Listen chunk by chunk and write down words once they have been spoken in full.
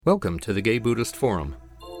Welcome to the Gay Buddhist Forum,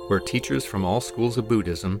 where teachers from all schools of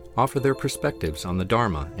Buddhism offer their perspectives on the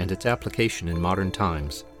Dharma and its application in modern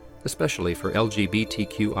times, especially for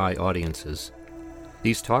LGBTQI audiences.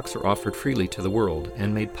 These talks are offered freely to the world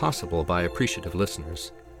and made possible by appreciative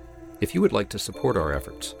listeners. If you would like to support our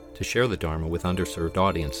efforts to share the Dharma with underserved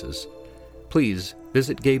audiences, please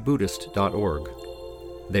visit gaybuddhist.org.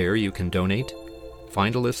 There you can donate,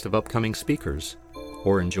 find a list of upcoming speakers,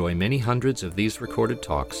 or enjoy many hundreds of these recorded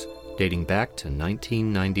talks dating back to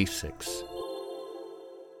 1996.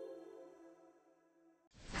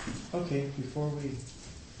 Okay, before we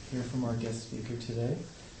hear from our guest speaker today,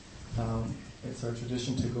 it's our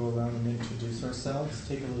tradition to go around and introduce ourselves,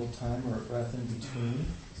 take a little time or a breath in between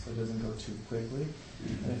so it doesn't go too quickly.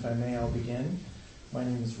 And if I may, I'll begin. My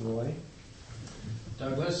name is Roy.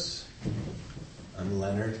 Douglas. I'm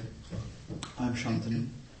Leonard. I'm Chanting.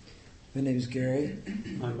 My name is Gary.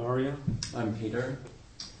 I'm Mario. I'm Peter.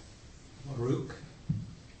 Maruk.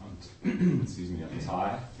 I'm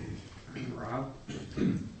Ty. Rob.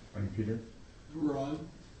 I'm Peter. Rod.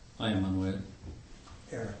 I am Manuel.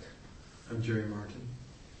 Eric. I'm Jerry Martin.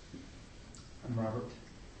 I'm Robert.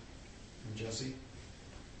 I'm Jesse.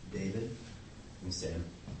 David. I'm Sam.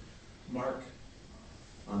 Mark.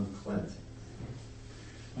 I'm Clint.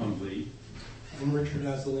 I'm Lee. I'm Richard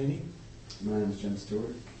Azzolini. My name is Jim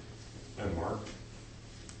Stewart. I'm Mark.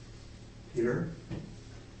 Peter.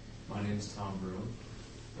 My name is Tom Broom.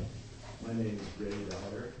 My name is Ray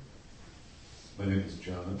Dollar. My name is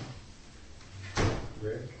John.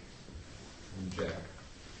 Rick. I'm Jack.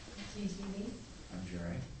 I'm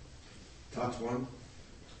Jerry. Touch one.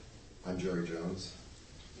 I'm Jerry Jones.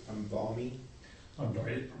 I'm Valmy. I'm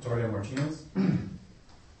Daria Martinez.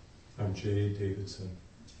 I'm Jay Davidson.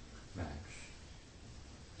 Max.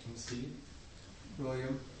 I'm Steve.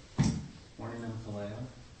 William. Morning, I'm Kaleo.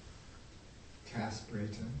 Cass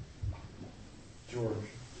Brayton. George.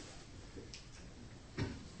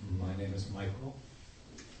 My name is Michael.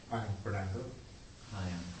 I'm Fernando. Hi,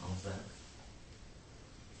 I'm Alzak.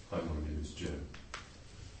 Hi, my name is Jim.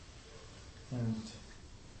 And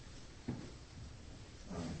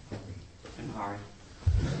I'm Ari.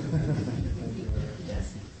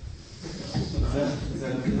 is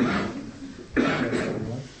that okay? Yes,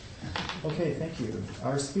 everyone. Okay, thank you.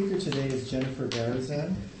 Our speaker today is Jennifer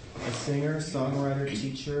Berezan, a singer, songwriter,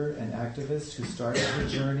 teacher, and activist who started her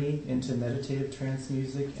journey into meditative trance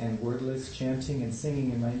music and wordless chanting and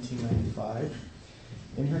singing in 1995.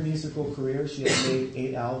 In her musical career, she has made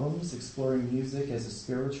 8 albums exploring music as a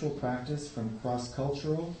spiritual practice from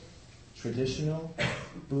cross-cultural, traditional,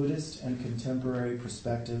 Buddhist, and contemporary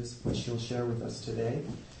perspectives, which she'll share with us today.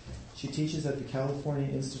 She teaches at the California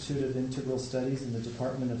Institute of Integral Studies in the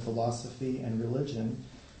Department of Philosophy and Religion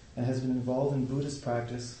and has been involved in Buddhist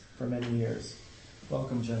practice for many years.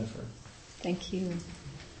 Welcome, Jennifer. Thank you.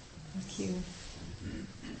 Thank you.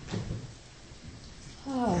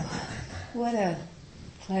 Oh, what a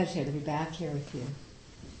pleasure to be back here with you.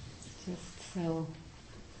 Just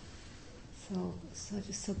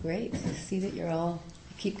so great to see that you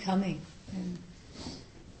keep coming, and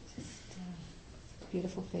just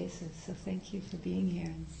beautiful faces. So thank you for being here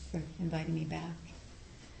and for inviting me back.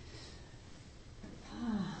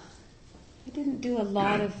 I didn't do a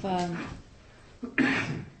lot of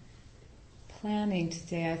planning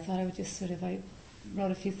today. I thought I would just I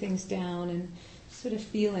wrote a few things down and sort of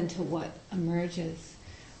feel into what emerges.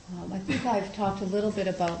 I think I've talked a little bit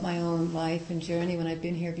about my own life and journey when I've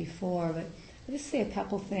been here before, but I'll just say a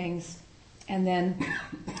couple things, and then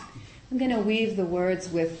I'm going to weave the words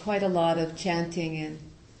with quite a lot of chanting and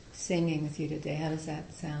singing with you today. How does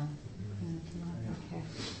that sound? Okay,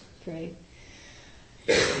 great.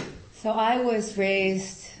 So I was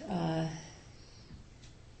raised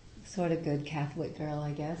sort of good Catholic girl,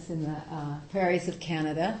 I guess, in the prairies of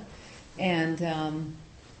Canada, and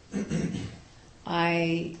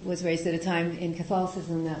I was raised at a time in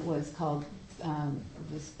Catholicism that was called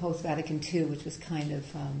was post-Vatican II, which was kind of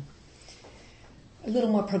a little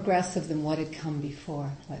more progressive than what had come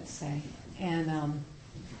before, let's say. And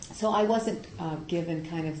so I wasn't given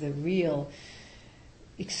kind of the real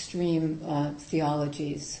extreme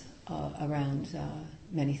theologies around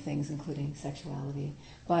many things, including sexuality.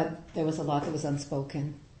 But there was a lot that was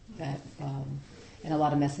unspoken, and a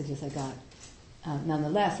lot of messages I got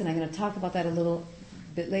nonetheless. And I'm going to talk about that a little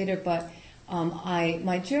bit later, but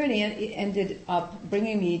my journey ended up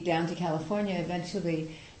bringing me down to California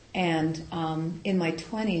eventually, and in my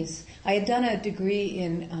 20s, I had done a degree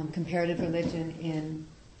in comparative religion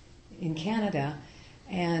in Canada,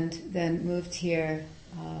 and then moved here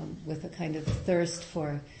with a kind of thirst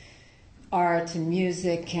for art and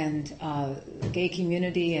music and gay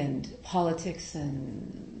community and politics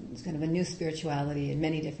and it's kind of a new spirituality and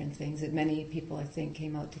many different things that many people, I think,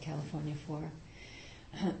 came out to California for.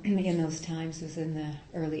 In those times, it was in the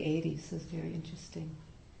early 80s, so it was very interesting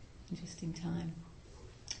time.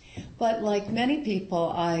 But like many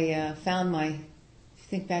people, I found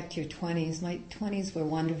think back to your 20s, my 20s were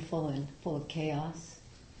wonderful and full of chaos.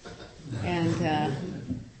 And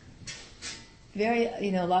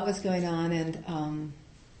a lot was going on, and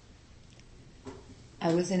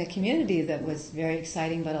I was in a community that was very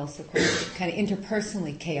exciting, but also quite kind of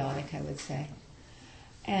interpersonally chaotic, I would say.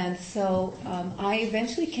 And so I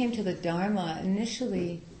eventually came to the Dharma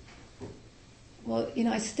initially. Well,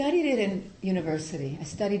 I studied it in university. I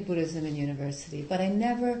studied Buddhism in university, but I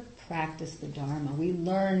never practiced the Dharma. We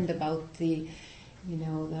learned about the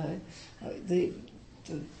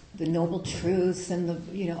noble truths and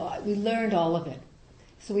we learned all of it.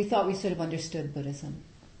 So we thought we sort of understood Buddhism.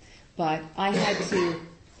 But I had to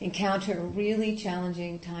encounter a really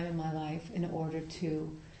challenging time in my life in order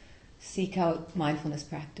to seek out mindfulness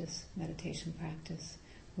practice, meditation practice,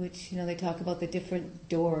 which, they talk about the different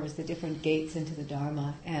doors, the different gates into the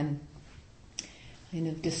Dharma, and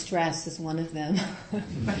distress is one of them.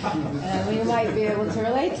 And you might be able to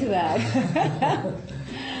relate to that.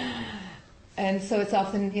 And so it's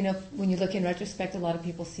often, when you look in retrospect, a lot of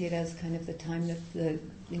people see it as kind of the time that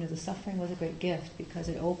the suffering was a great gift because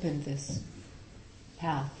it opened this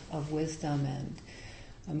path of wisdom and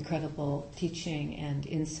incredible teaching and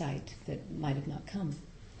insight that might have not come.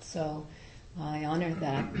 So I honor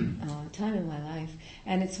that time in my life,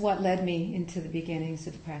 and it's what led me into the beginnings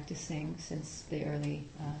of practicing since the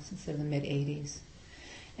mid 80s.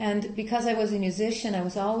 And because I was a musician, I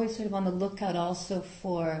was always sort of on the lookout also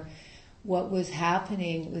for what was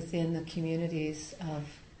happening within the communities of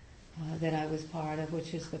that I was part of,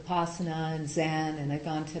 which is Vipassana and Zen, and I'd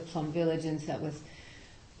gone to Plum Village and sat with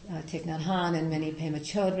Thich Nhat Hanh and many Pema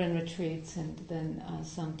Chodron retreats, and then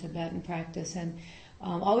some Tibetan practice, and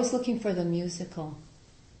always looking for the musical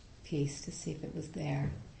piece to see if it was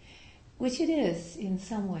there, which it is in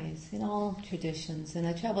some ways, in all traditions. And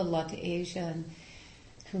I traveled a lot to Asia and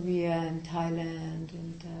Korea and Thailand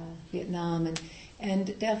and Vietnam,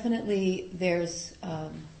 and definitely there's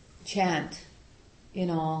chant in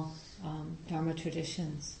all Dharma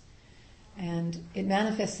traditions. And it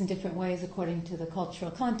manifests in different ways according to the cultural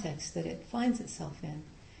context that it finds itself in.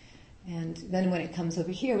 And then when it comes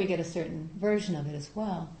over here, we get a certain version of it as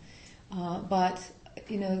well. But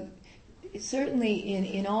certainly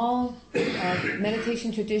in all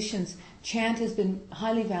meditation traditions, chant has been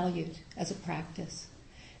highly valued as a practice.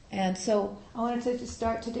 And so I wanted to just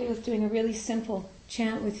start today with doing a really simple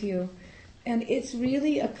chant with you. And it's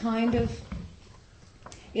really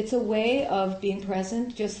it's a way of being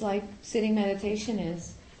present, just like sitting meditation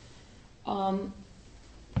is. And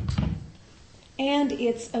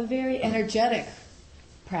it's a very energetic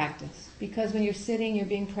practice, because when you're sitting, you're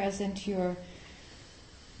being present, you're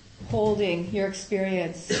holding your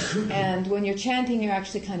experience. And when you're chanting, you're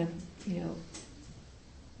actually kind of,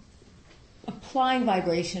 applying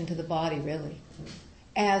vibration to the body, really,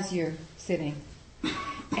 as you're sitting.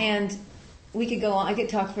 And we could go on, I could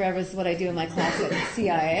talk forever, this is what I do in my class at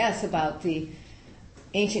CIIS, about the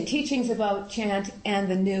ancient teachings about chant and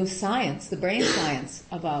the new science, the brain science,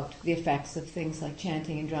 about the effects of things like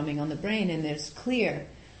chanting and drumming on the brain. And there's clear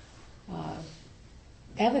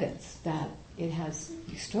evidence that it has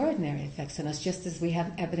extraordinary effects on us, just as we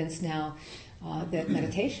have evidence now that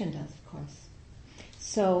meditation does, of course.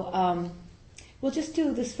 So we'll just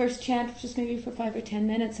do this first chant, just maybe for 5 or 10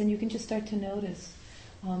 minutes, and you can just start to notice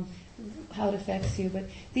how it affects you. But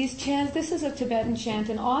these chants, this is a Tibetan chant,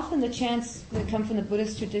 and often the chants that come from the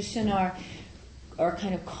Buddhist tradition are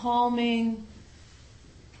kind of calming,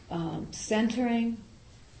 centering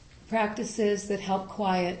practices that help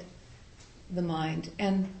quiet the mind.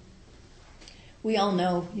 And we all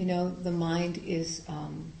know, the mind is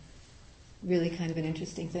really kind of an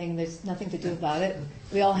interesting thing. There's nothing to do about it.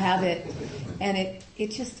 We all have it. And it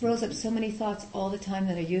just throws up so many thoughts all the time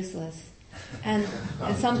that are useless. And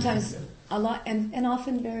sometimes a lot, and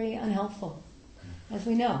often very unhelpful, as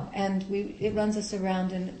we know. And it runs us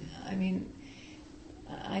around, and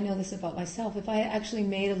I know this about myself. If I actually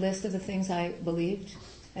made a list of the things I believed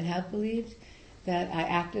and have believed, that I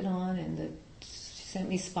acted on and that sent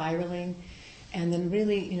me spiraling, and then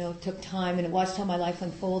really, took time and watched how my life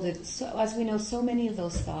unfolded. So, as we know, so many of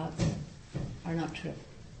those thoughts are not true.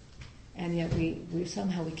 And yet we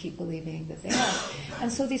somehow keep believing that they are.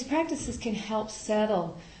 And so these practices can help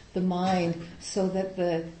settle the mind so that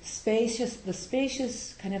the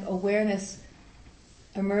spacious kind of awareness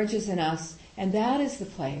emerges in us, and that is the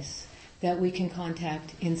place that we can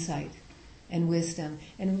contact insight and wisdom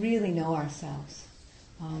and really know ourselves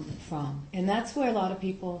from. And that's where a lot of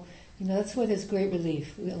people, that's where there's great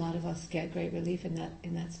relief. A lot of us get great relief in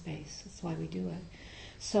that space. That's why we do it.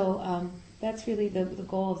 So that's really the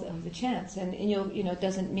goal of the chants. And it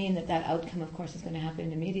doesn't mean that outcome, of course, is going to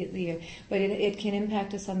happen immediately, but it can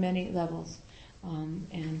impact us on many levels.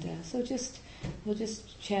 So we'll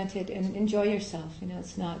just chant it and enjoy yourself.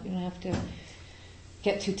 It's not, you don't have to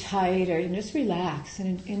get too tight, or just relax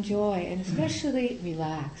and enjoy, and especially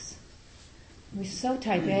relax. We're so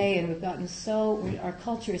type A, and we've gotten our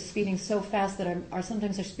culture is speeding so fast that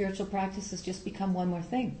sometimes our spiritual practices just become one more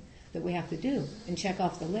thing that we have to do and check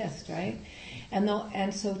off the list, right?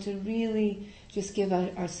 And so to really just give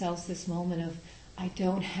ourselves this moment of, I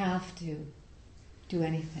don't have to do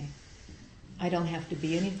anything. I don't have to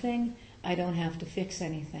be anything. I don't have to fix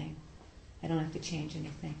anything. I don't have to change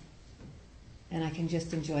anything. And I can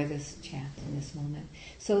just enjoy this chant in this moment.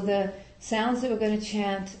 So the sounds that we're going to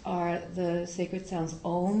chant are the sacred sounds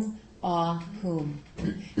Om, Ah, Hum.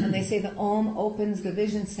 And they say the Om opens the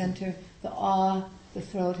vision center, the Ah, the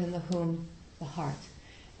throat, and the Hum, the heart.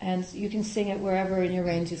 And you can sing it wherever in your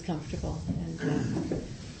range is comfortable. And,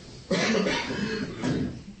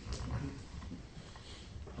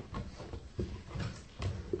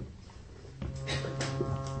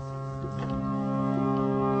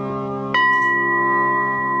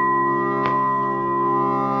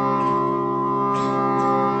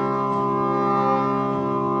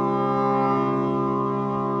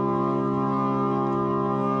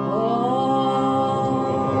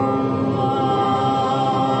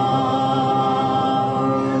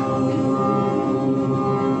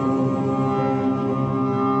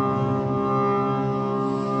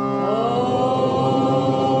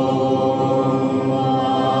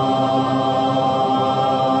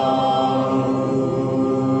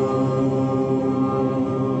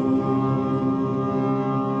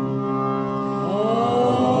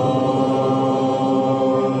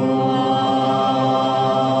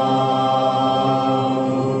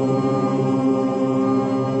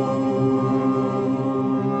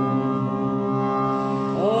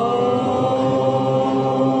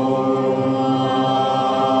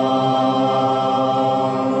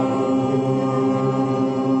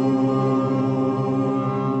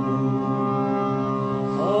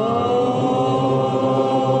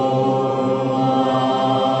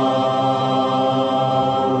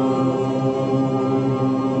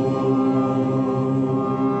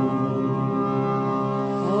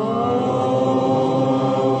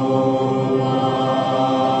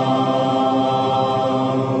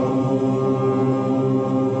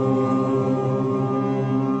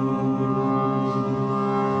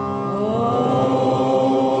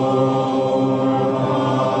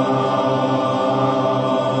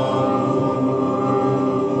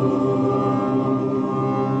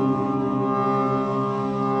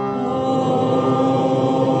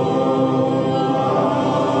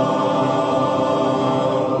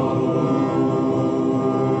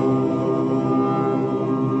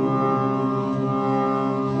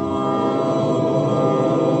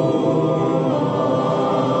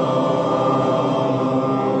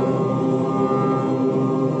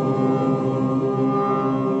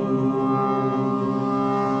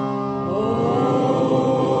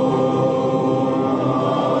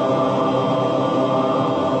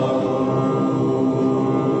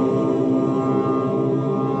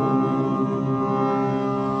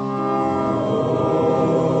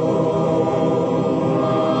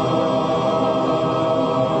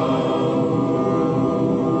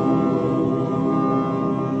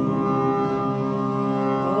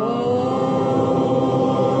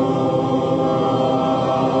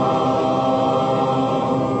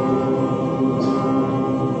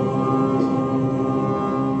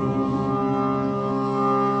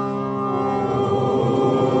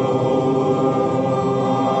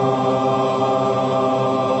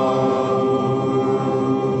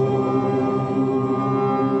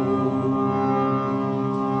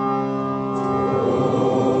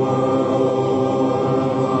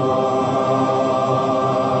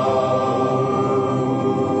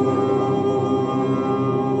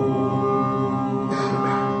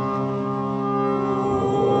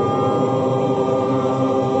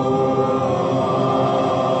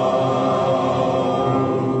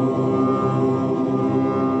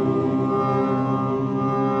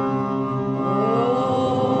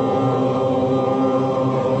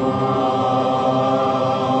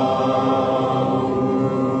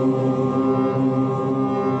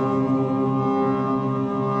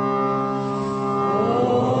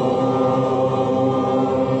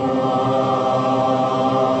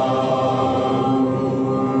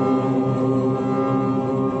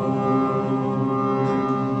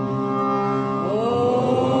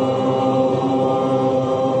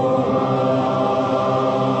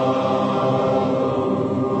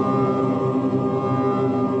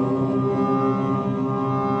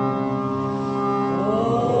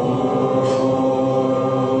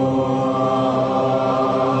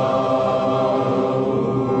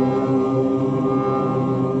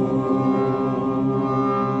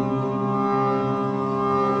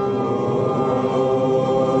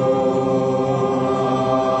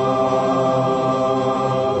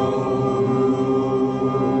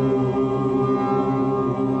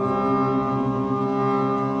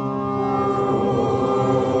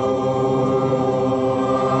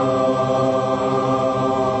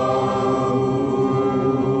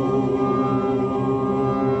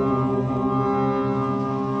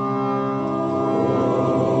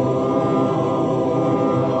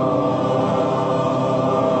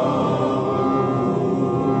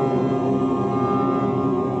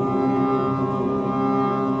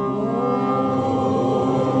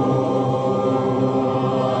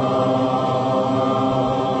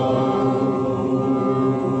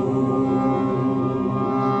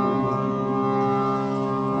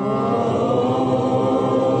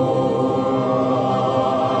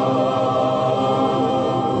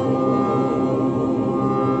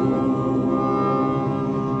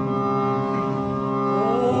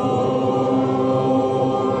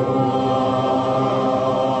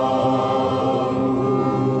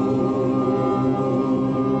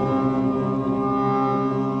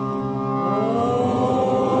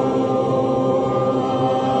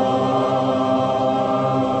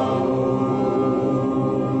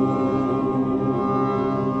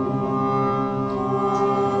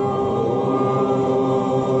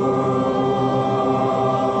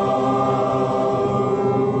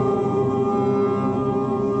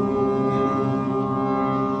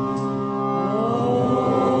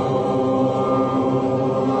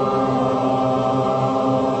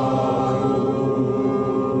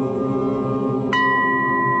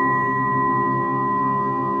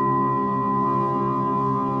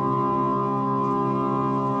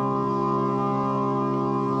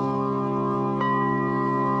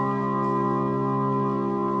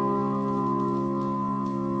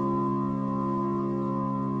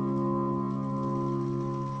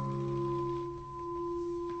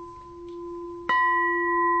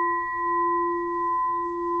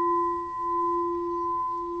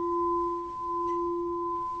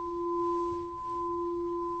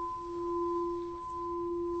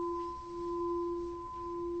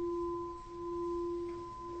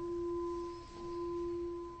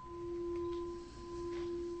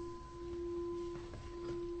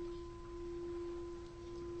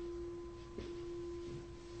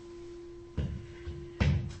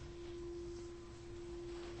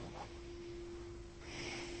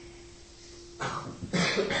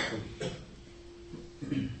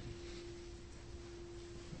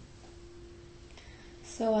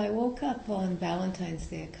 So I woke up on Valentine's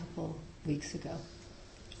Day a couple weeks ago,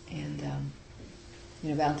 and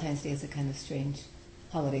Valentine's Day is a kind of strange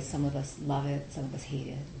holiday. Some of us love it, some of us hate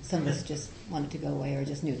it, some of us just want it to go away or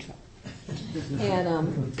just neutral.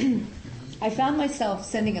 And I found myself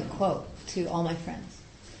sending a quote to all my friends,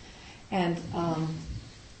 and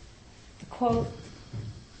the quote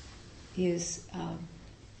is.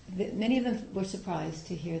 Many of them were surprised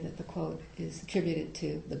to hear that the quote is attributed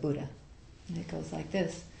to the Buddha. And it goes like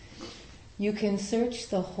this: "You can search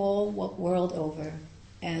the whole world over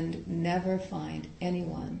and never find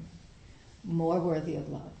anyone more worthy of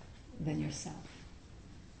love than yourself."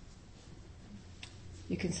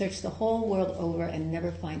 You can search the whole world over and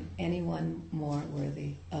never find anyone more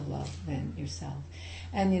worthy of love than yourself.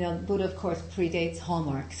 And Buddha, of course, predates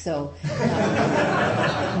Hallmark, so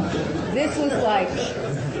this was like,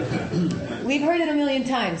 we've heard it a million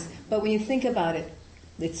times, but when you think about it,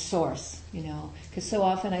 it's source, because so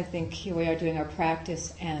often I think here we are doing our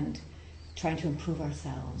practice and trying to improve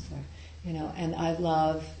ourselves, and I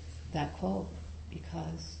love that quote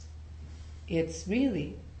because it's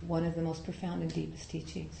really one of the most profound and deepest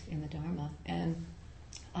teachings in the Dharma. And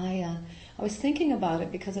I was thinking about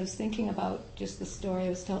it because I was thinking about just the story I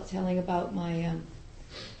was telling about my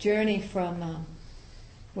journey from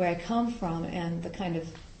where I come from, and the kind of,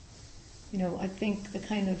 I think the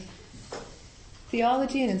kind of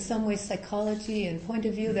theology and in some ways psychology and point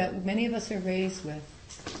of view that many of us are raised with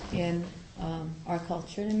in our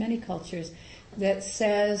culture and in many cultures, that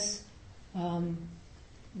says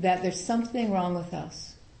that there's something wrong with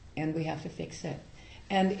us and we have to fix it.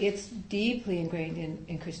 And it's deeply ingrained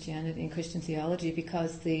in Christianity, in Christian theology,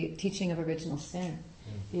 because the teaching of original sin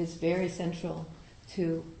is very central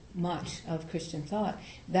to much of Christian thought.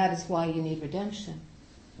 That is why you need redemption.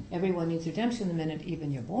 Everyone needs redemption the minute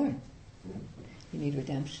even you're born. You need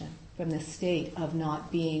redemption from the state of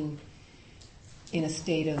not being in a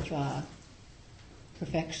state of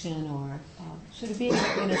perfection, or should it be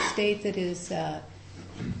in a state that is that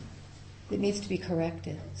needs to be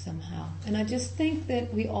corrected somehow. And I just think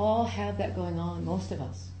that we all have that going on, most of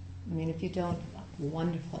us. I mean, if you don't,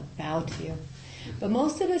 wonderful, bow to you. But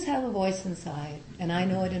most of us have a voice inside, and I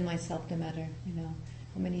know it in myself no matter,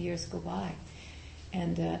 how many years go by.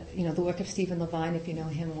 And, the work of Stephen Levine, if you know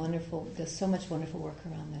him, wonderful, does so much wonderful work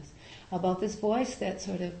around this. About this voice that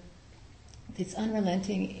sort of, it's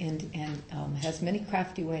unrelenting and has many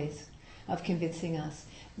crafty ways of convincing us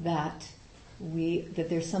that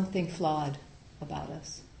there's something flawed about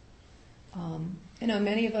us.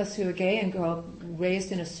 Many of us who are gay and grow up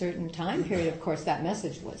raised in a certain time period, of course, that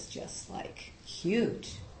message was just like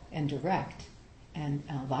huge and direct and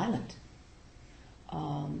violent.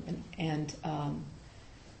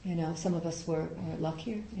 Some of us were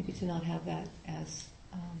luckier maybe to not have that as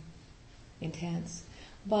intense.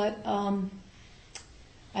 But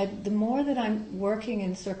the more that I'm working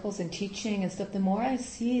in circles and teaching and stuff, the more I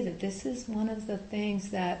see that this is one of the things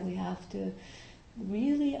that we have to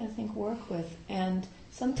really, I think, work with. And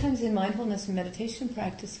sometimes in mindfulness and meditation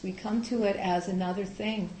practice, we come to it as another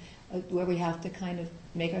thing where we have to kind of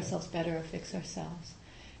make ourselves better or fix ourselves.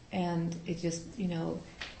 And it just,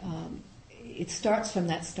 it starts from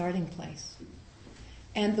that starting place.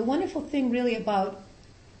 And the wonderful thing really about,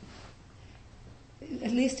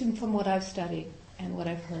 at least from what I've studied and what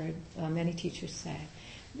I've heard many teachers say,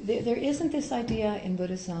 there isn't this idea in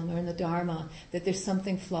Buddhism or in the Dharma that there's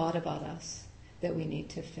something flawed about us that we need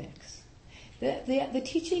to fix. The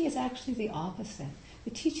teaching is actually the opposite.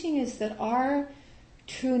 The teaching is that our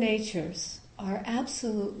true natures are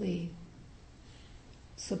absolutely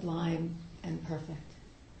sublime and perfect.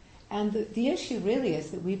 And the issue really is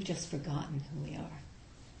that we've just forgotten who we are.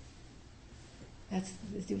 It's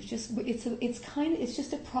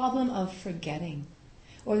just a problem of forgetting.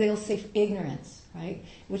 Or they'll say ignorance, right?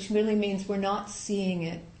 Which really means we're not seeing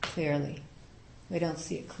it clearly. We don't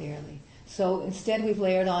see it clearly. So instead we've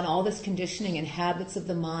layered on all this conditioning and habits of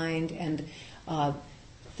the mind and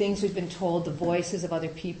things we've been told, the voices of other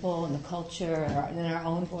people and the culture and our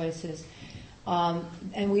own voices.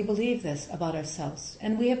 And we believe this about ourselves.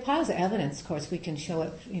 And we have piles of evidence, of course, we can show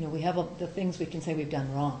it. We have the things we can say we've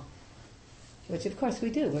done wrong. Which of course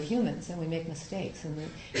we do. We're humans and we make mistakes,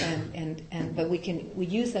 but we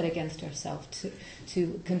use that against ourselves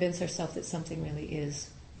to convince ourselves that something really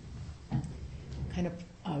is kind of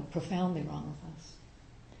profoundly wrong with us.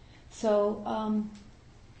 So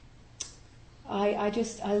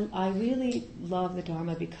I really love the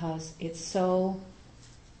Dharma because it's so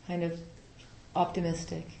kind of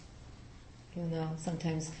optimistic. Even though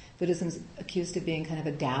sometimes Buddhism is accused of being kind of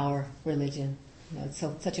a dour religion. It's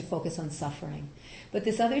such a focus on suffering. But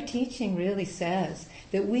this other teaching really says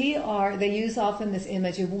that we are, they use often this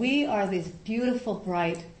image of we are this beautiful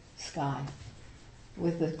bright sky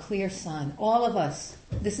with a clear sun. All of us.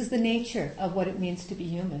 This is the nature of what it means to be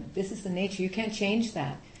human. This is the nature. You can't change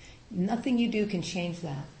that. Nothing you do can change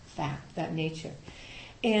that fact, that nature.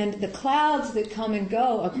 And the clouds that come and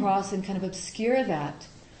go across and kind of obscure that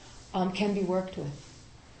can be worked with.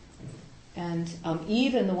 And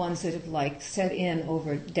even the ones that have like set in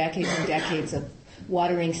over decades and decades of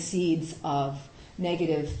watering seeds of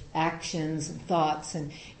negative actions and thoughts,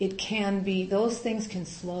 and it can be, those things can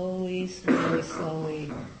slowly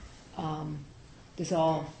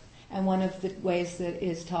dissolve. And one of the ways that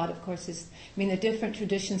is taught, of course, is, the different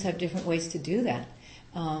traditions have different ways to do that.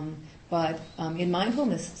 But in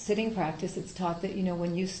mindfulness sitting practice, it's taught that,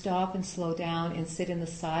 when you stop and slow down and sit in the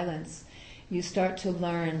silence, you start to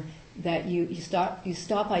learn that you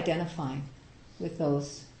stop identifying with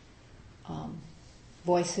those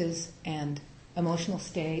voices and emotional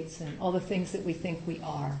states and all the things that we think we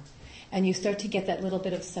are. And you start to get that little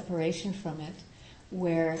bit of separation from it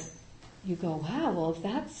where you go, wow, well, if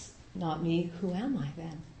that's not me, who am I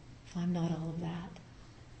then? If I'm not all of that.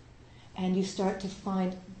 And you start to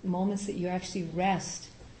find moments that you actually rest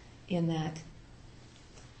in that,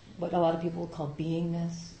 what a lot of people will call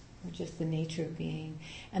beingness, or just the nature of being,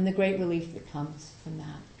 and the great relief that comes from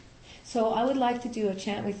that. So I would like to do a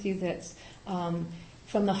chant with you that's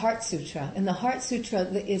from the Heart Sutra. And the Heart Sutra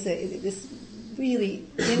is this really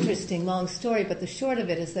interesting long story, but the short of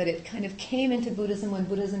it is that it kind of came into Buddhism when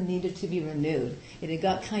Buddhism needed to be renewed. It had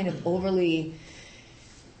got kind of overly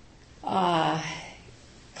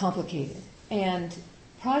complicated. And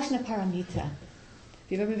Prajnaparamita, if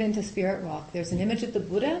you've ever been to Spirit Rock, there's an image of the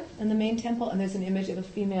Buddha in the main temple, and there's an image of a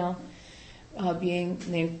female being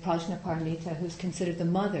named Prajnaparamita, who's considered the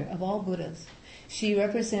mother of all Buddhas. She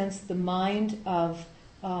represents the mind of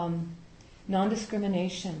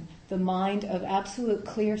non-discrimination, the mind of absolute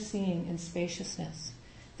clear seeing and spaciousness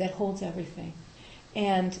that holds everything.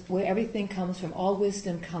 And where everything comes from, all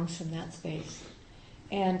wisdom comes from that space.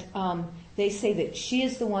 And they say that she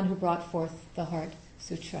is the one who brought forth the Heart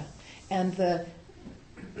Sutra. And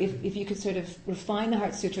if you could sort of refine the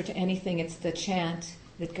Heart Sutra to anything, it's the chant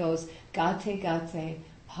that goes, Gate Gate,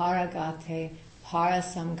 Paragate,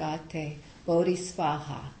 Parasamgate,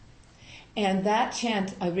 Bodhisvaha. And that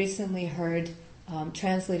chant I recently heard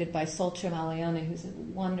translated by Soltra Malayana, who's a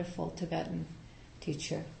wonderful Tibetan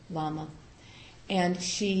teacher, Lama. And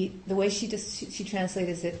the way she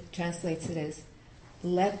translates it as,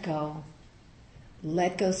 let go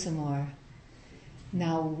some more,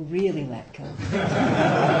 now really let go.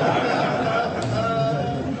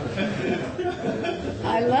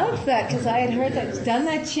 I loved that because I had heard that, done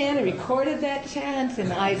that chant, I recorded that chant,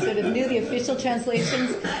 and I sort of knew the official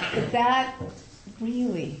translations, but that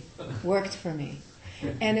really worked for me.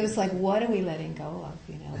 And it was like, what are we letting go of?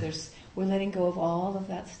 We're letting go of all of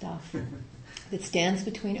that stuff that stands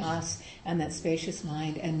between us and that spacious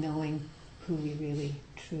mind and knowing who we really,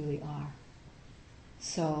 truly are.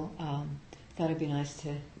 So, thought it'd be nice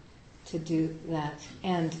to do that.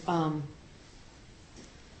 And,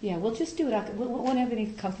 we'll just do it. We won't have any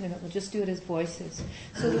accompaniment. We'll just do it as voices.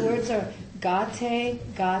 So the words are Gate,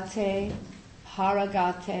 Gate,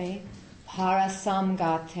 Paragate,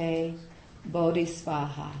 Parasamgate,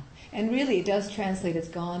 Bodhisvaha. And really it does translate as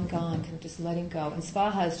gone, kind of just letting go. And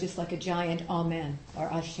Svaha is just like a giant Amen, or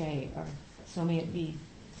Ashe, or so may it be.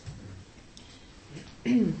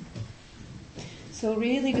 So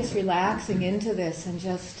really just relaxing into this and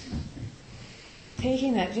just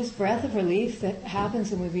taking that just breath of relief that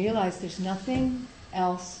happens when we realize there's nothing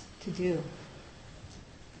else to do.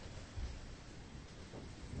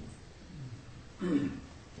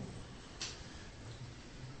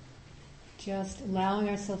 Just allowing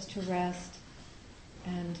ourselves to rest,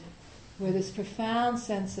 and with this profound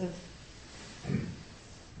sense of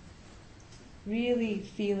really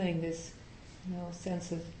feeling this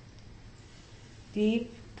sense of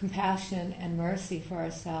deep compassion and mercy for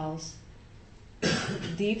ourselves,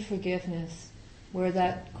 deep forgiveness, where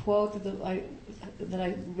that quote that I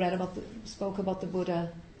read spoke about the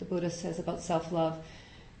Buddha says about self-love,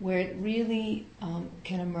 where it really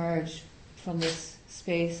can emerge from this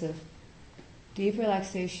space of deep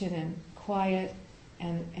relaxation and quiet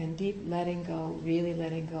and deep letting go, really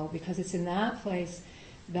letting go, because it's in that place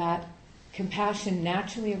that compassion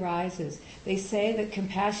naturally arises. They say that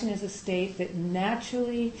compassion is a state that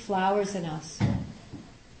naturally flowers in us.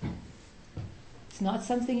 It's not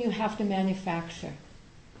something you have to manufacture.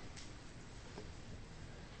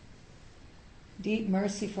 Deep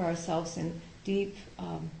mercy for ourselves and deep,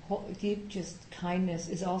 deep just kindness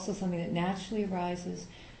is also something that naturally arises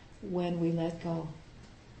when we let go.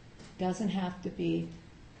 Doesn't have to be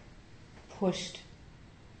pushed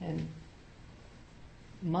and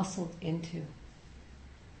muscled into.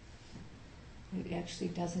 It actually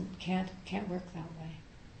can't work that way.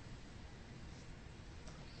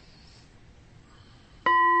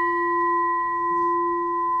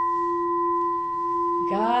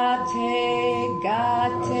 Gate,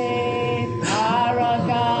 gate,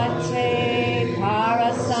 paragate,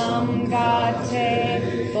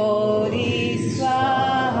 parasamgate,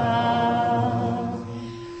 bodhisvaha.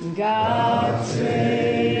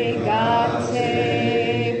 Gate,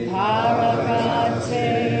 gate, paragate,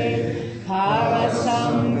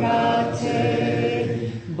 parasamgate,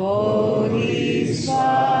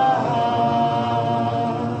 bodhisvaha.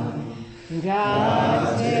 Gate,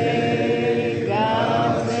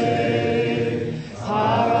 gate,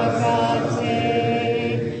 paragate,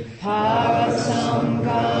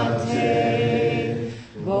 parasamgate,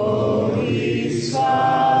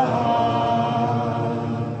 bodhisvaha.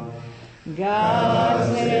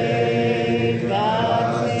 Gate,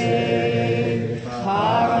 gate,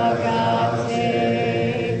 paragate,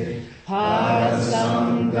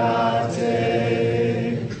 parasamgate, bodhisvaha.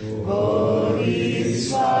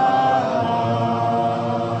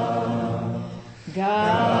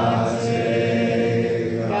 Gate,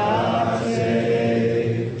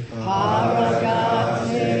 gate, paragate, parasamgate, bodhisvaha. Gate, gate,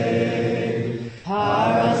 paragate,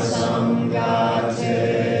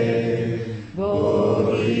 parasamgate,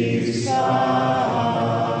 bodhisvaha.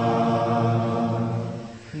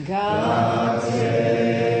 Gate,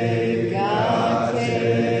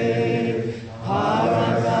 gate,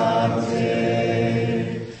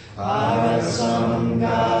 paragate,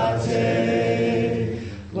 parasamgate,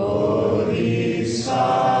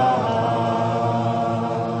 bodhisvaha.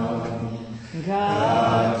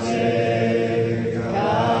 Gate,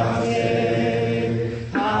 gate,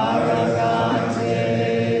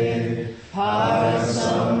 paragate,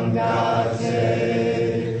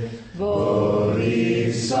 parasamgate, bodhisvaha.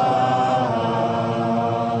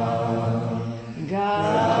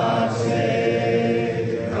 Gate,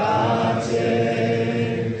 gate,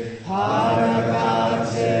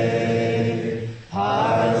 paragate,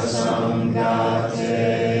 parasamgate,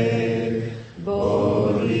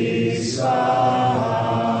 bodhisvaha.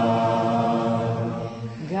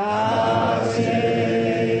 Gate,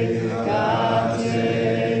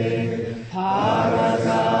 gate,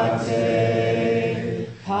 paragate,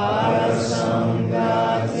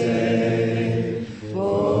 parasamgate,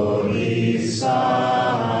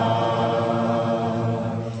 bodhisvaha.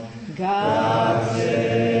 Gate,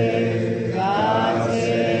 gate,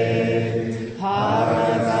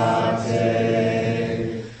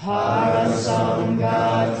 paragate,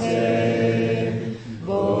 parasamgate,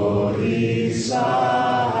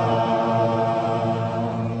 bodhisvaha.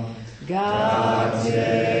 Gate,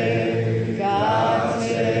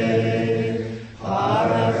 gate,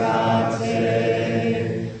 paragate,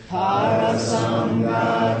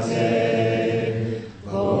 parasamgate,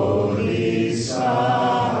 bodhisvaha.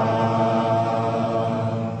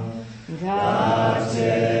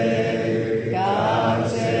 Gate,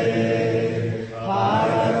 gate,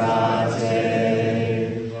 paragate,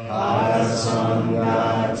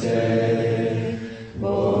 parasamgate,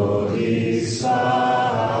 bodhisvaha.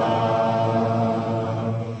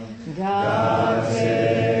 Gate,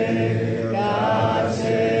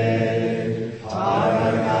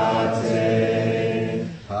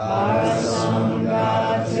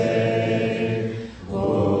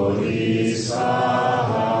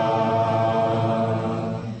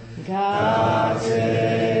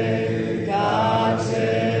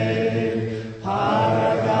 gate,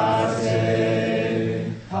 paragate,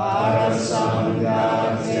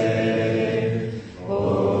 parasamgate,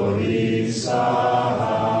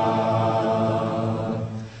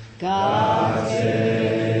 bodhisvaha. Gate,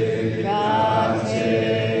 gate,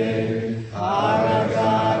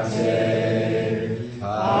 paragate,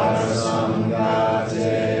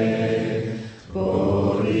 parasamgate,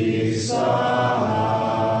 bodhisvaha.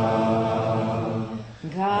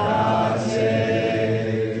 Gate,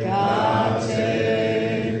 gate,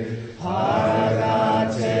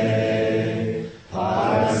 paragate,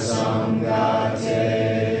 parasamgate,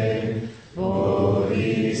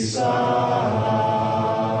 bodhisvaha.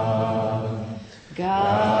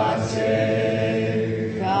 Gate,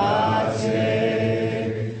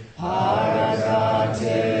 gate,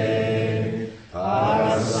 paragate,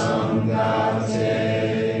 parasamgate,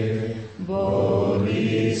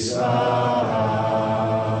 bodhisvaha.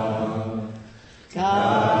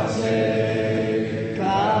 Gate,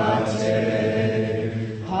 gate,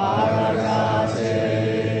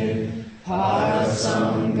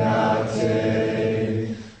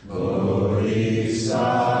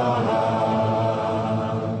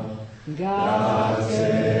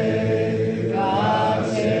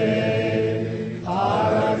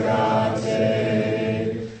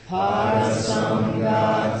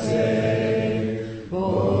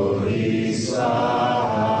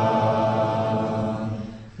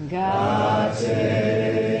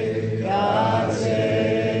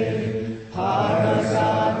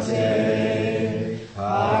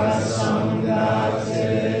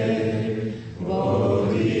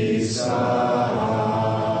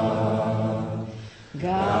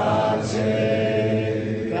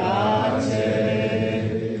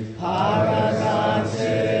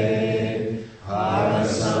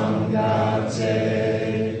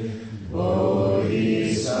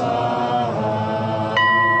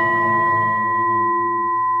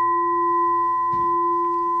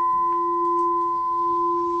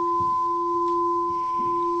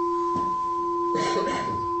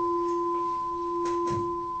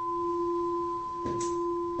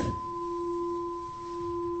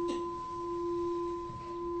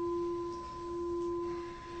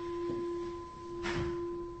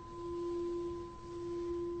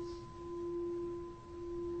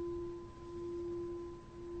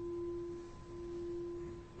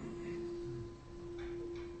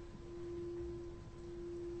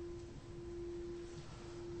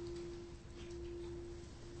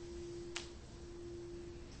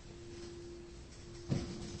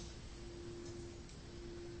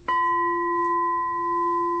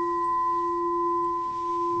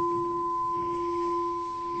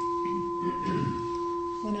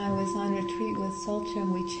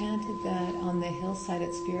 chanted that on the hillside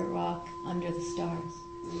at Spirit Rock under the stars.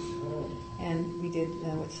 And we did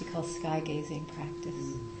what she calls sky gazing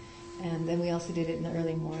practice. And then we also did it in the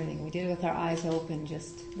early morning. We did it with our eyes open,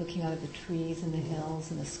 just looking out at the trees and the hills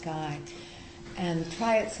and the sky. And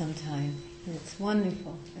try it sometime. It's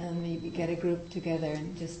wonderful. And you get a group together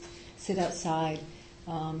and just sit outside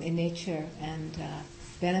in nature and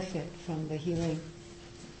benefit from the healing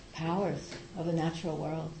powers of the natural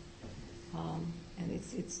world. And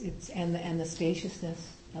it's and the spaciousness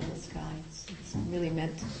of the sky. It's really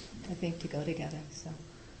meant, I think, to go together. So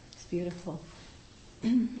it's beautiful.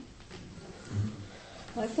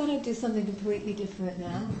 Well, I thought I'd do something completely different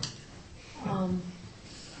now.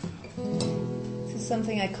 This is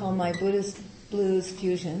something I call my Buddhist blues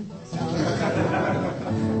fusion song.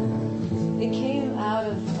 It came out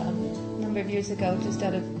of a number of years ago, just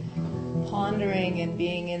out of pondering and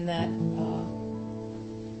being in that,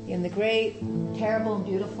 in the great, terrible, and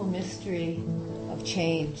beautiful mystery of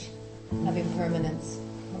change, of impermanence.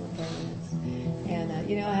 And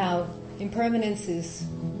you know how impermanence is,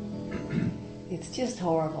 it's just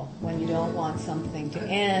horrible when you don't want something to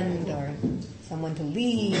end, or someone to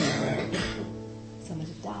leave, or someone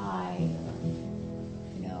to die, or,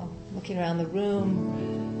 you know, looking around the room.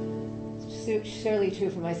 It's surely true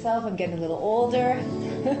for myself. I'm getting a little older.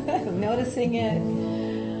 I'm noticing it.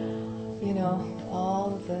 You know,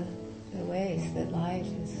 all of the ways that life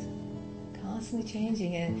is constantly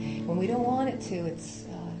changing, and when we don't want it to, it's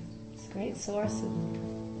a great source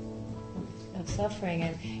of suffering.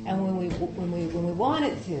 And when we want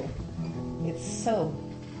it to, it's so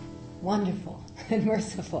wonderful and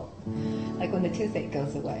merciful. Like when the toothache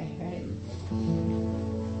goes away, right?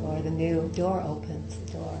 Or the new door opens,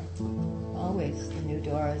 the door. Always the new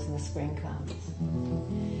doors and the spring comes.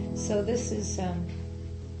 So this is,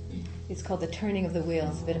 it's called the turning of the wheel.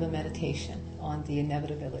 It's a bit of a meditation on the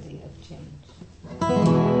inevitability of change.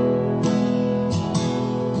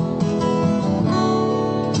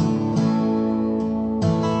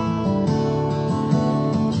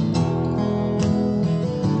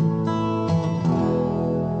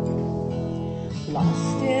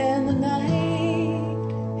 Lost in the night,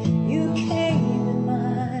 you came in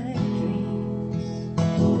my dreams,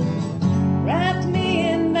 wrapped me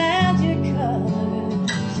in magic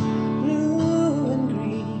colors, blue and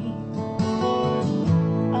green.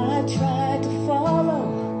 I tried to follow,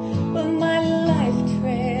 but my life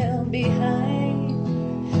trailed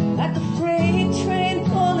behind, like a freight train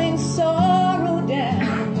pulling sorrow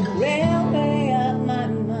down the railway of my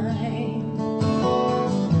mind.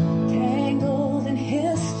 Tangled in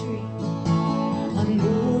history, I'm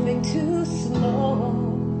moving too slow.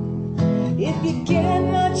 If you get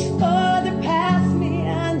much further past me,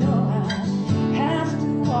 I know I'll have to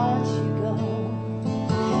watch you go.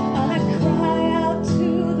 I cry out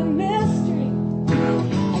to the mystery,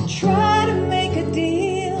 I try to make a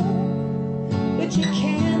deal, but you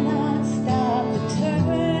cannot stop the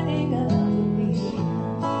turning of the wheel.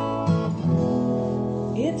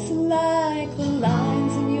 It's like the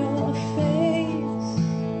lines in your face,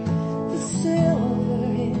 the silver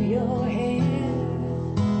in your hair,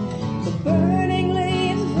 the burning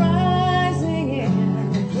leaves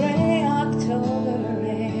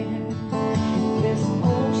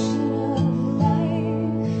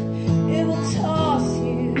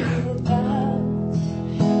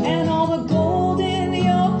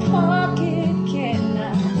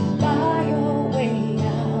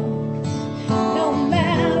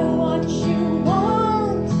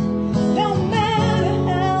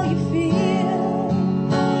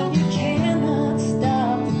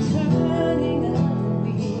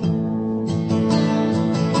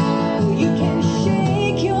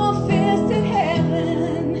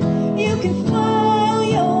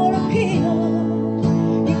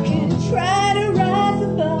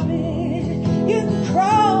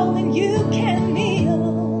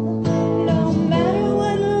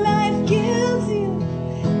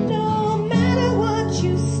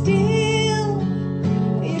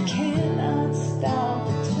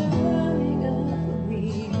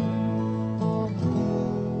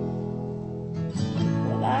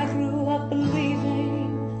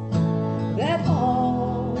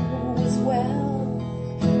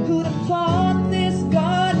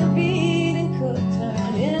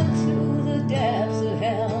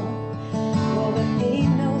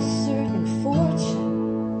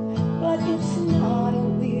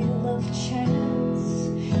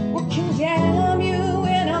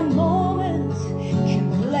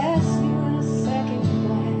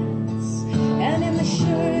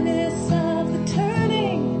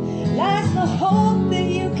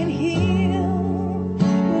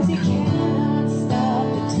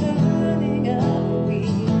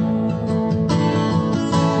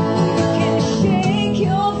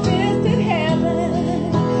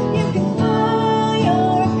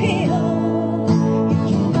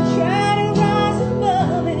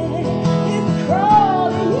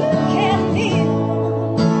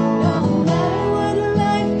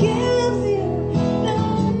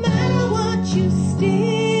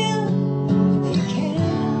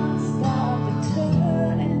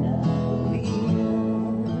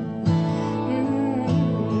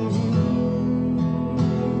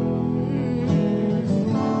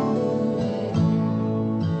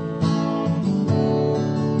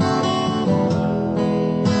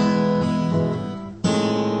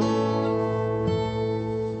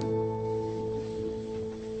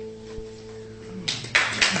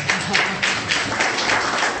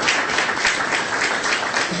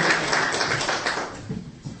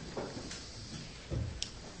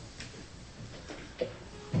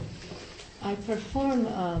perform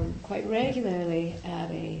quite regularly at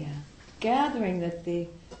a gathering that the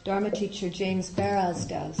Dharma teacher James Berezan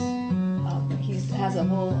does. He has a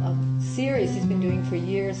whole series he's been doing for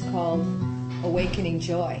years called Awakening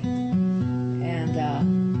Joy. And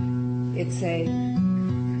it's a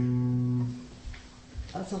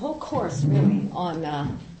whole course really on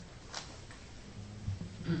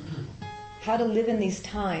how to live in these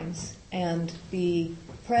times and be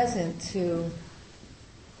present to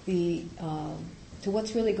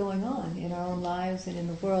what's really going on in our own lives and in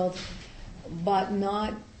the world, but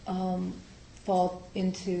not fall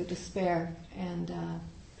into despair and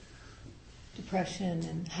depression,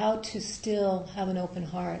 and how to still have an open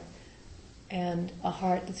heart and a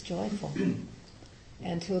heart that's joyful.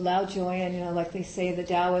 And to allow joy, and like they say, the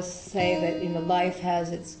Taoists say that life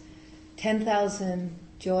has its 10,000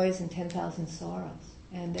 joys and 10,000 sorrows,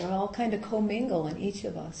 and they're all kind of commingle in each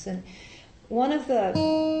of us. And one of the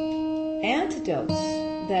antidotes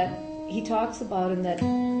that he talks about, and that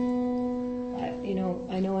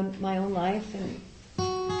I know in my own life and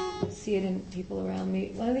see it in people around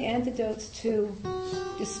me, one of the antidotes to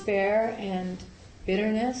despair and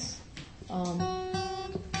bitterness,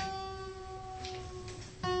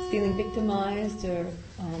 feeling victimized, or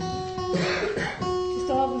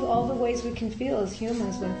just all the ways we can feel as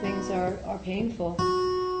humans when things are painful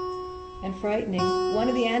and frightening. One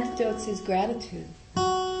of the antidotes is gratitude.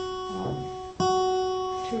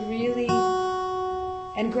 To really,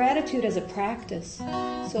 and gratitude as a practice.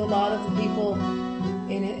 So a lot of the people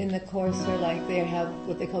in the course are like, they have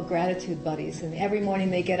what they call gratitude buddies, and every morning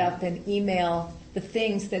they get up and email the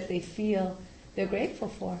things that they feel they're grateful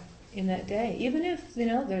for in that day, even if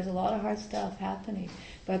there's a lot of hard stuff happening,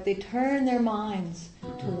 but they turn their minds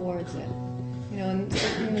towards it. And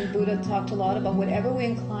certainly Buddha talked a lot about whatever we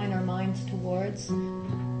incline our minds towards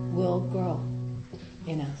will grow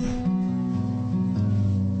in us.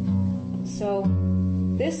 So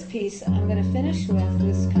this piece I'm going to finish with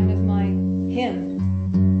is kind of my hymn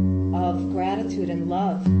of gratitude and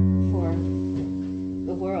love for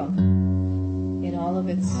the world in all of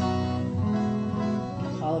its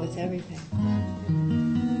everything.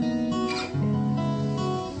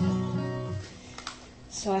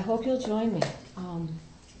 So I hope you'll join me,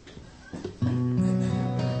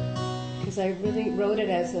 because I really wrote it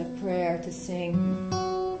as a prayer to sing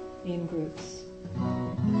in groups.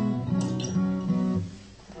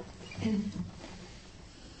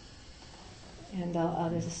 And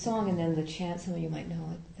there's a song and then the chant. Some of you might know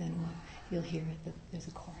it. Then you'll hear it. There's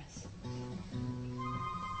a chorus.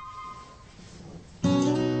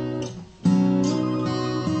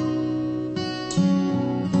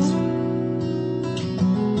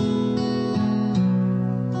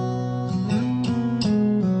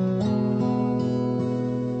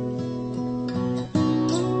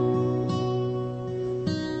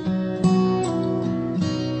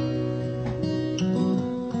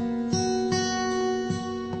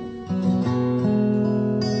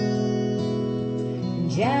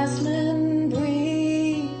 Jasmine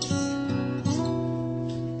breeze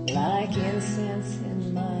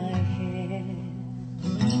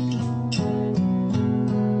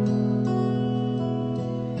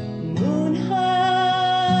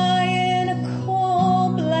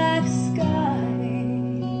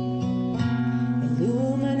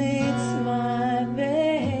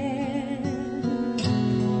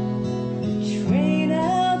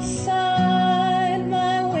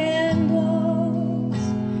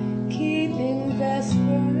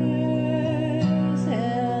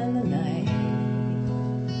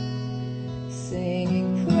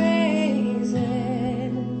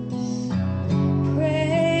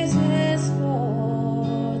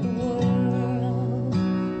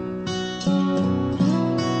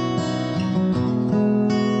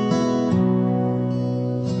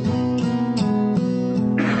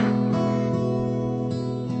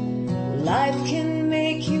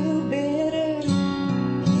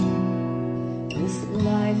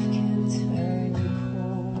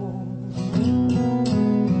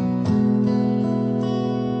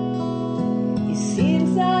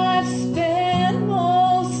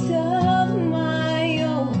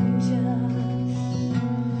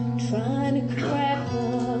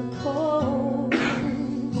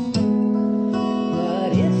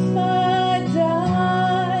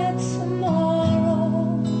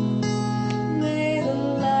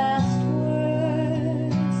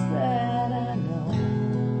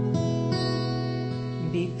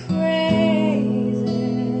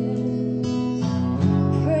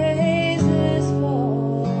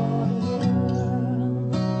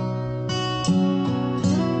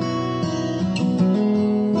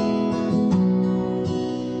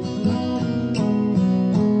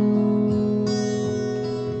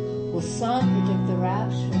will some predict the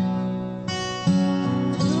rapture,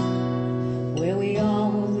 where we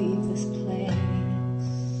all will leave this place.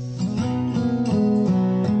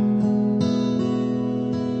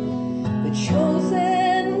 The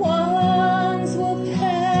chosen ones will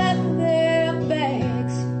pack their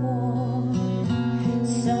bags for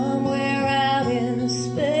somewhere out in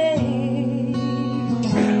space.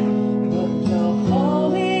 But the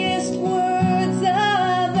holiest words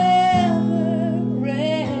I've ever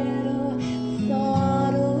read or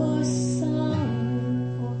thought or sung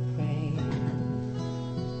or prayed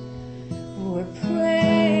were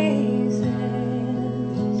praises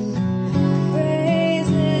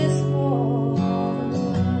for the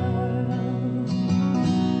world.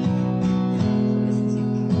 This is your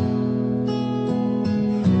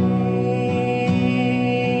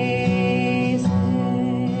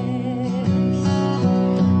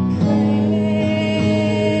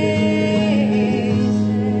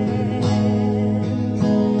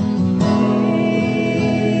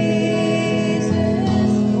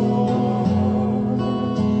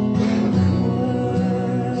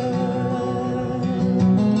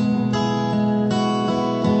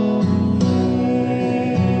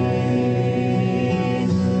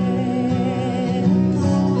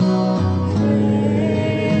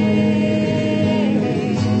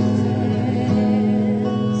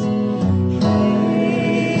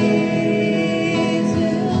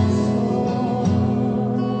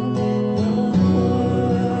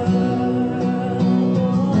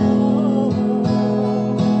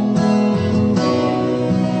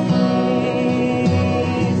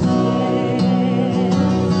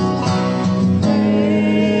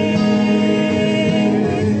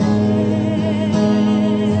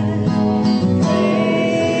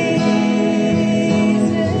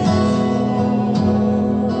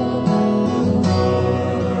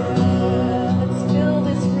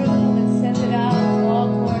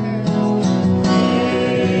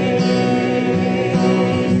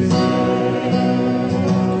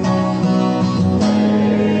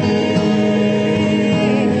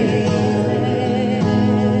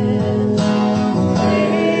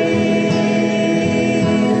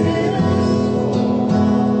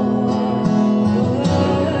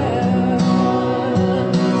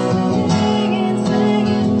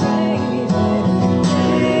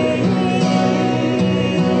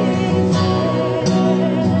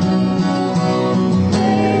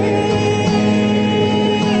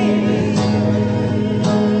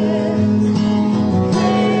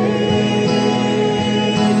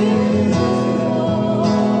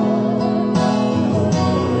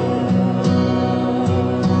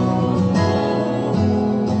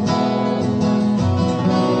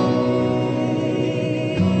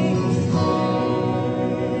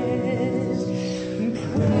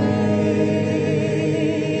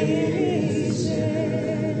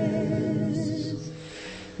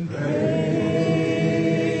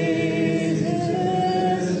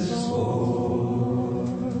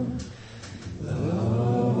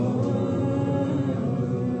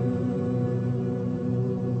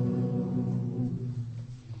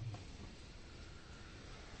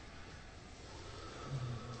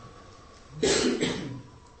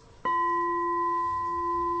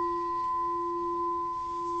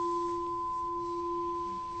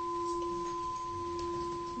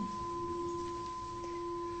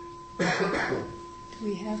Do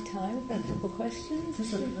we have time for a couple questions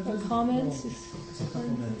or comments? Just a couple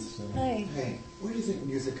minutes. So. Hi. Hey, where do you think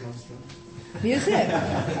music comes from? Music?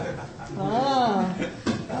 Oh.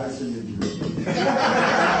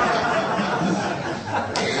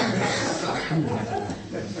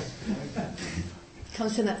 It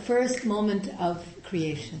comes from that first moment of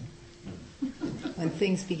creation, when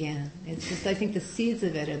things began. It's just, I think the seeds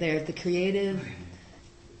of it are there, the creative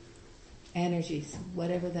energies,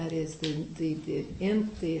 whatever that is, the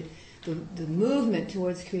movement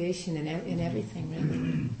towards creation in everything,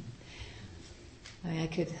 really. I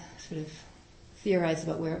could sort of theorize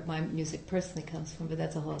about where my music personally comes from, but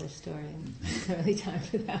that's a whole other story. It's not really time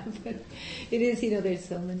for that. But it is, there's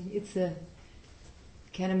so many.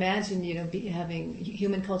 Can't imagine, having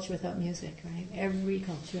human culture without music, right? Every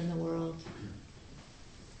culture in the world.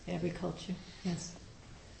 Every culture. Yes.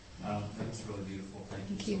 That's really beautiful. Thank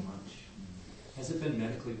you so much. Has it been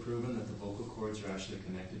medically proven that the vocal cords are actually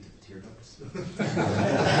connected to the tear ducts?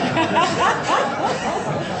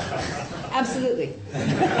 Absolutely.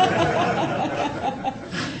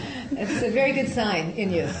 It's a very good sign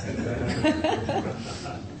in you.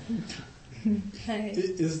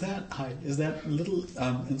 Is that little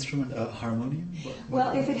instrument a harmonium?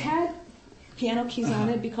 Well, if it had piano keys on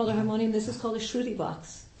it, it'd be called a harmonium. This is called a shruti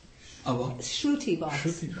box. A what? Shruti box.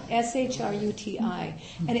 Shruti box. Shruti.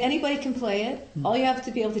 And anybody can play it. All you have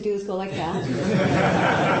to be able to do is go like that.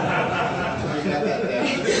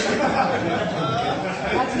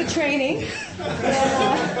 That's the training.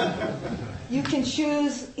 And, you can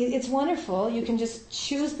choose. It's wonderful. You can just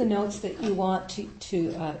choose the notes that you want to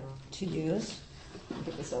use. I'll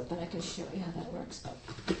get this open. I can show you how that works.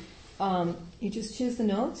 You just choose the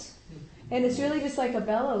notes. And it's really just like a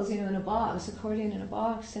bellows, in a box, accordion in a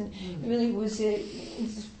box. And it really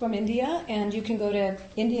it's from India. And you can go to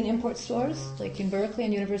Indian import stores, like in Berkeley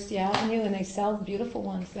and University Avenue, and they sell beautiful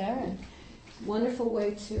ones there. And wonderful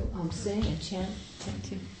way to sing and chant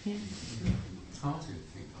to. Yeah. How much do you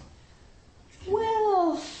think of?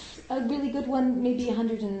 Well, a really good one, maybe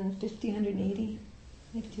 150, 180,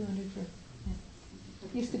 maybe 200 for. Yeah.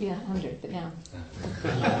 It used to be 100, but now.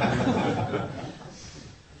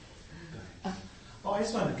 Oh, I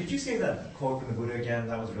just wanted, could you say that quote from the Buddha again?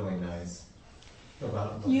 That was really nice.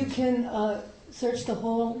 You can search the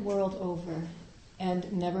whole world over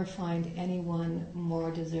and never find anyone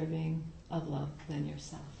more deserving of love than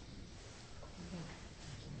yourself.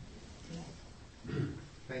 Yeah.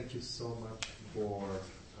 Thank you so much for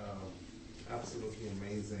absolutely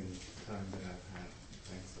amazing time that I've had.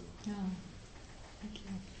 Thanks a lot. Oh, thank you.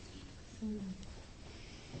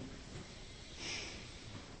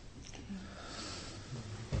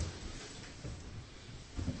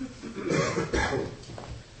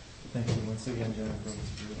 Thank you once again, Jennifer. It was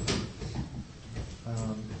beautiful.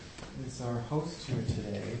 Is our host here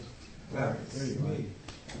today? There you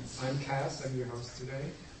are. I'm Cass. I'm your host today.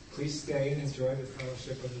 Please stay and enjoy the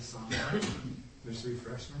fellowship of the song. There's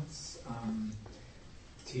refreshments,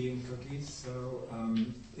 tea and cookies. So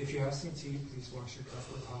if you have some tea, please wash your cup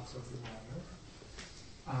with hot soap or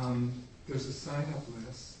water. There's a sign-up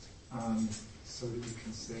list so that you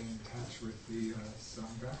can stay in touch with the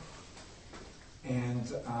Sangha.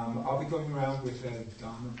 And I'll be going around with a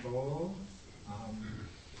Dharma bowl.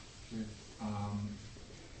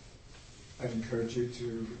 I'd encourage you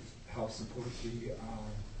to help support the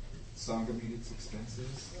Sangha meet its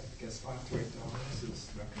expenses. I guess $5 to $8 is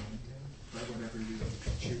recommended, by whatever you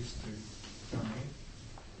choose to donate.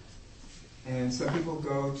 And some people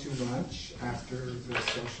go to lunch after the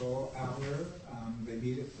social hour. They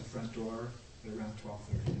meet at the front door at around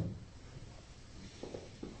 12:30.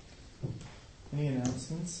 Any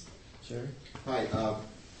announcements? Jerry? Hi,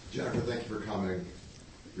 Jennifer, thank you for coming.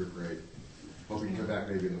 You're great. Hope you can come back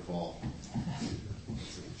maybe in the fall,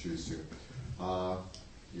 if you choose to.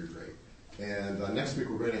 You're great. And next week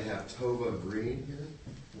we're going to have Tova Green here,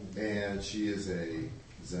 and she is a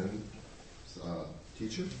Zen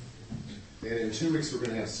teacher. And in 2 weeks we're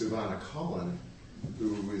going to have Suvana Cullen,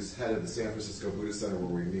 who is head of the San Francisco Buddhist Center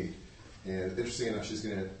where we meet. And interesting enough, she's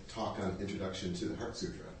going to talk on Introduction to the Heart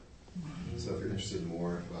Sutra. So if you're interested in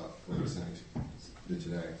more about what we're saying to do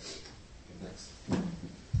today, thanks.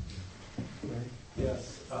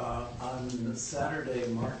 Yes, on Saturday,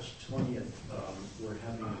 March 20th, we're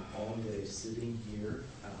having an all-day sitting here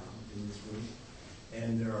in this room,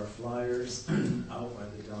 and there are flyers out by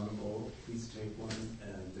the Dharma bowl. Please take one,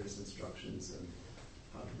 and there's instructions on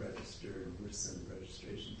how to register and who to send the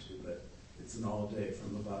registration to. But it's an all-day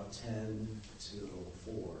from about 10 till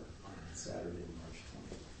 4 on Saturday, March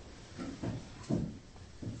 20th.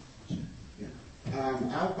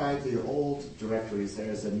 Out by the old directories,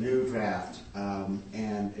 there's a new draft,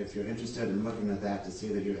 and if you're interested in looking at that to see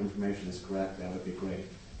that your information is correct, that would be great.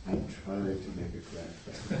 I'm trying to make it correct,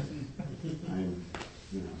 but I'm,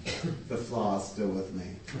 the flaw is still with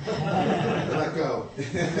me. Let go.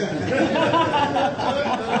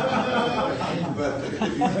 But if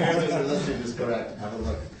you apparently your listing is correct, have a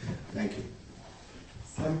look. Thank you.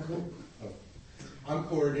 I'm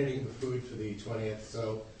coordinating the food for the 20th,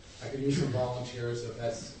 so I could use some volunteers. If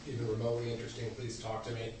that's even remotely interesting, please talk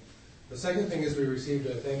to me. The second thing is we received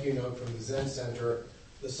a thank you note from the Zen Center.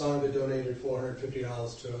 The Sangha donated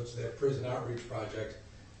 $450 towards their prison outreach project.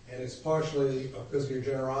 And it's partially because of your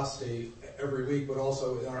generosity every week, but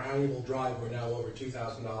also with our annual drive, we're now over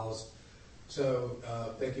 $2,000. So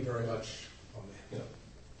thank you very much.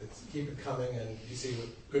 Keep it coming, and you see what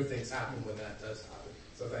good things happen when that does happen.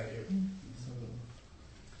 So thank you.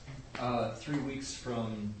 3 weeks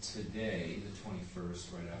from today, the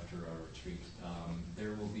 21st, right after our retreat,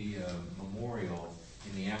 there will be a memorial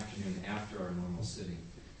in the afternoon after our normal sitting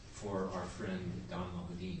for our friend Don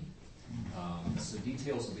Mahadin. So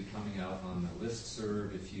details will be coming out on the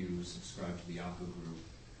listserv if you subscribe to the Yahoo group.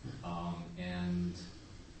 And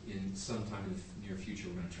in sometime in the near future,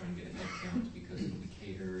 we're going to try and get a head count because it'll be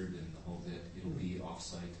catered and the whole bit. It'll be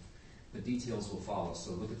off-site. The details will follow.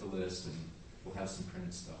 So look at the list, and we'll have some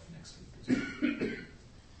printed stuff next week. Jerry.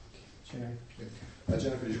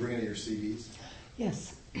 Jennifer, did you bring any of your CDs?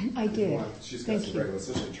 Yes, I did. She's got Thank some you. regular,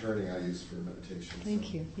 especially turning I use for meditation.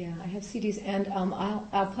 Thank you. Yeah, I have CDs, and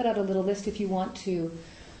I'll put out a little list if you want to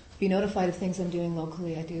be notified of things I'm doing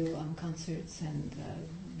locally. I do concerts and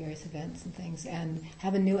various events and things, and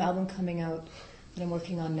have a new album coming out that I'm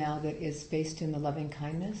working on now that is based in the loving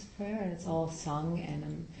kindness prayer, and it's all sung,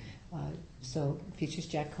 and so features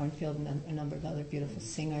Jack Kornfield and a number of other beautiful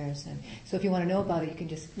singers. And so if you want to know about it, you can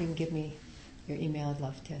give me your email. I'd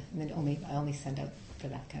love to. And then I only send out for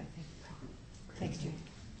that kind of thing. Thanks, Judy.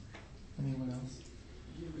 Anyone else?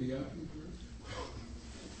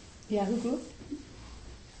 Yahoo group?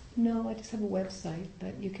 No, I just have a website,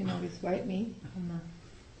 but you can always write me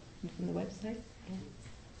from the website. Yeah.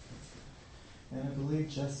 And I believe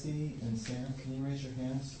Jesse and Sam, can you raise your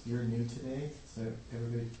hands? You're new today, so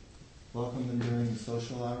everybody welcome them during the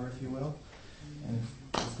social hour, if you will. And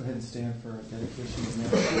let's go ahead and stand for dedication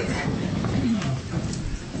of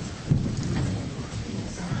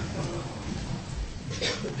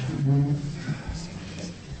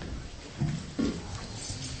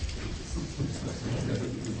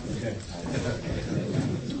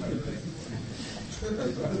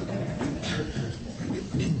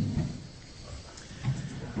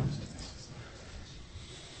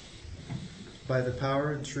By the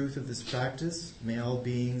power and truth of this practice, may all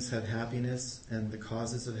beings have happiness and the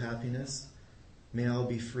causes of happiness. May all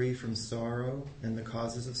be free from sorrow and the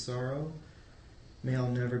causes of sorrow. May all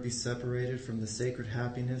never be separated from the sacred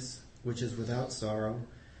happiness which is without sorrow.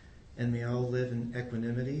 And may all live in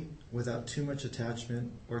equanimity without too much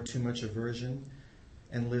attachment or too much aversion,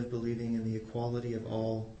 and live believing in the equality of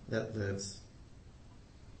all that lives.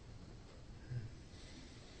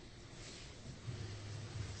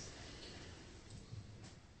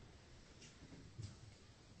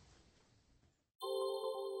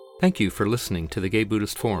 Thank you for listening to the Gay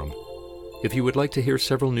Buddhist Forum. If you would like to hear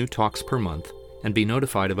several new talks per month and be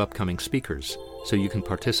notified of upcoming speakers so you can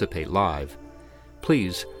participate live,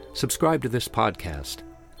 please subscribe to this podcast,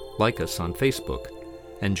 like us on Facebook,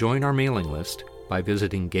 and join our mailing list by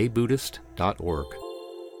visiting gaybuddhist.org.